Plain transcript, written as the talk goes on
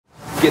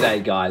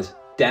G'day guys,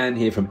 Dan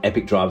here from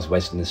Epic Drives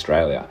Western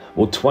Australia.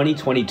 Well,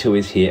 2022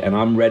 is here and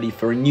I'm ready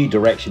for a new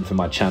direction for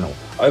my channel.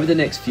 Over the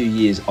next few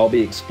years, I'll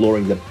be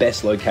exploring the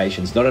best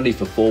locations, not only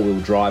for four-wheel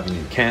driving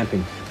and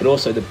camping, but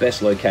also the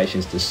best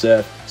locations to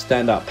surf,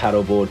 stand-up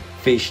paddleboard,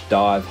 fish,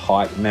 dive,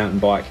 hike, mountain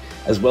bike,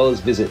 as well as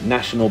visit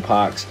national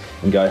parks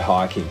and go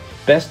hiking.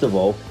 Best of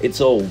all, it's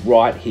all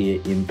right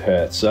here in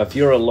Perth. So if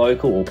you're a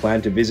local or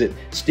plan to visit,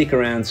 stick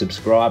around,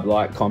 subscribe,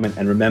 like, comment,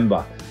 and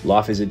remember,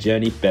 life is a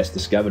journey best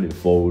discovered in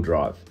four-wheel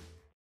drive.